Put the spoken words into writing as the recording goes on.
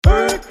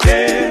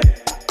working.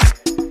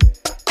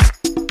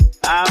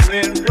 I've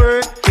been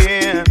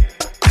working.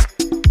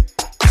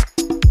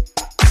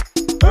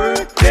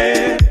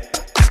 Working.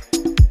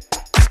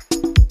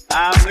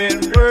 I've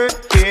been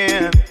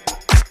working.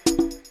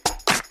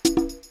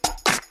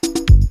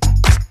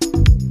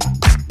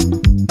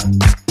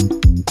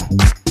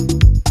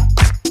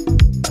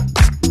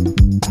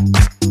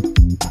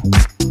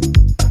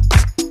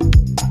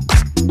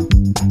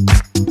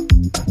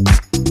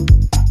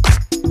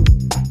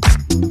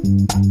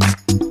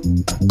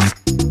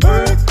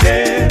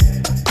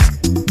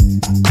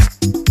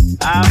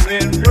 I've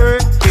been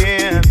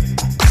working,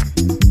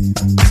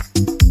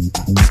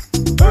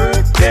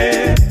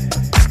 working.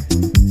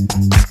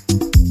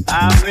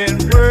 I've been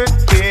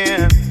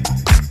working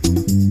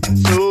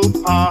so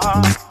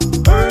hard,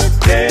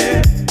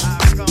 working.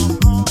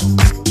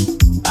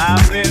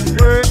 I've been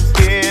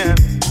working,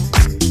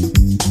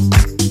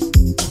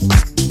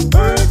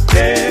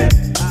 working.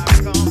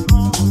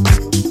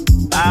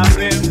 I've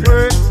been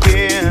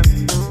working.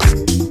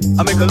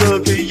 I make a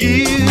love to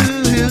you,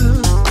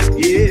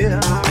 yeah.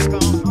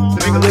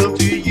 Make a love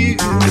to you.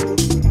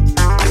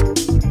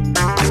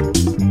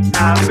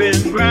 I've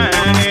been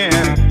grinding.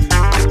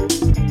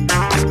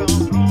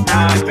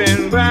 I've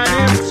been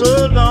grinding so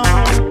long.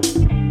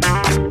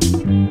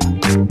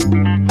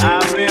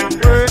 I've been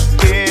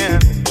working,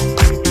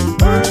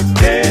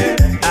 working.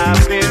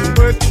 I've been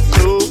working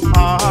so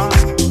hard,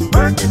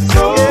 working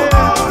so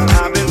hard.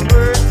 I've been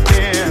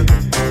working,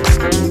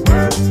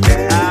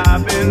 working.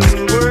 I've been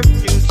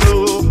working so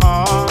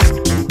hard,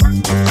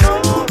 working so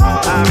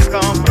hard. I've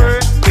come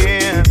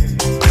working,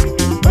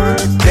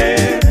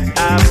 working.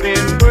 I've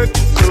been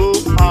working so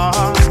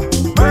hard,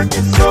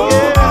 working so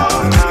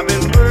hard. I've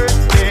been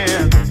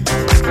working,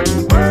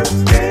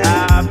 working.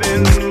 I've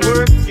been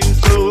working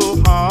so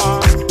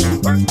hard,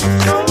 working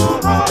so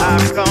hard.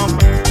 I've come.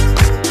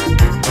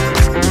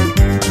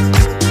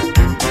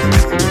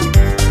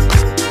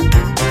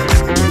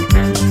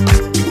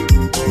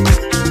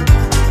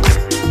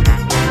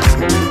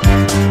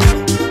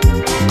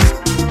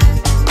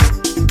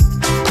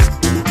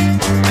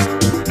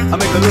 I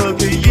make a love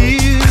to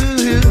you,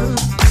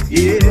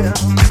 yeah.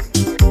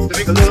 To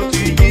make a love to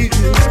you.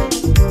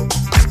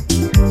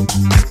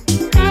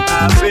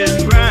 I've been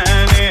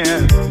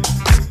grinding.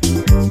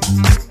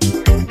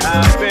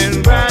 I've been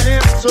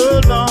grinding so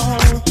long.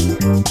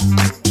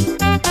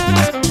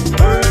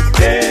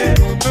 Working.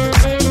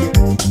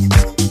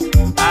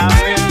 I've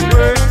been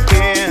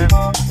working.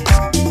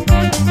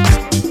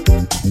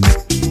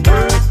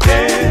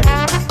 Working.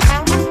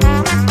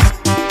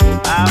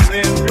 I've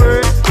been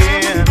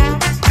working.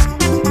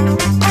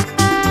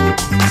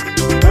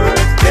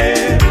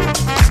 Working.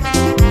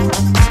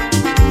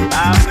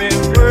 I've been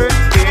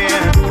working.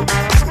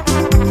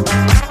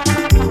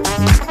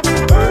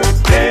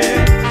 Working.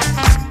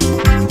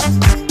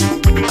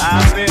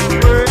 I've been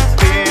working.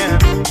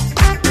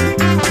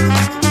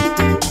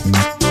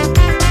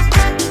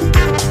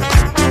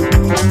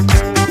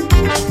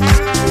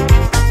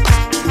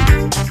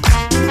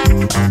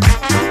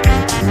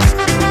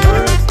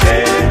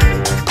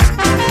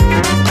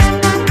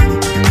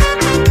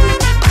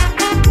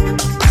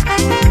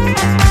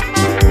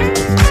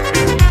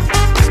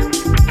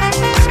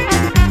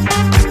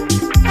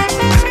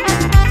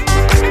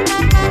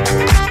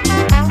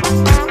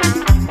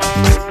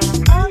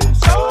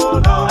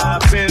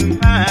 I've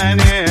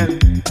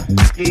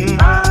been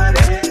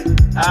grinding,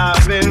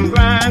 I've been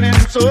grinding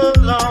so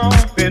long.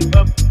 Been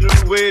up,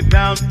 through, way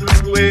down,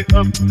 through, way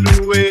up,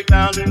 through, way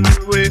down,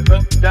 through, way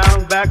up,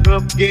 down, back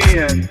up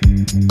again.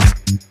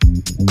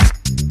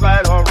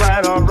 Right,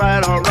 alright,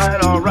 alright,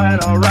 alright,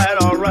 alright, alright,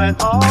 alright,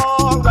 alright,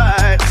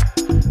 alright,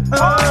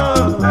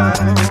 alright,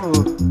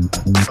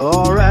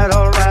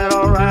 alright, alright,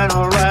 alright,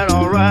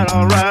 alright,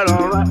 alright,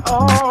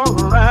 alright,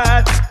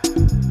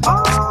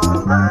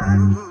 alright.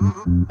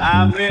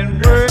 I've been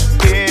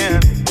working,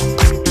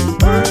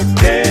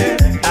 working.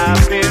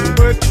 I've been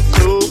working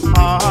so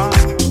hard,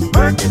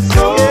 working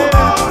so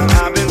hard.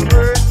 I've been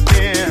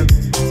working,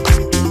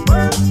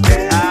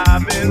 working.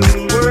 I've been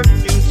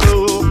working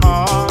so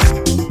hard,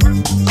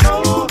 working so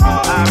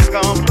hard. I've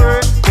come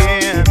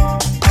working,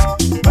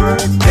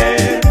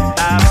 working.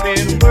 I've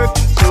been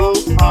working so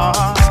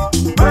hard,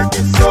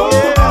 working so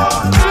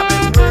hard.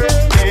 I've been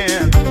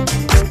working,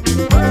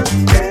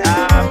 working.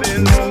 I've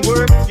been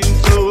working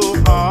so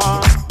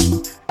hard.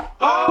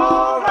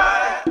 All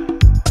right.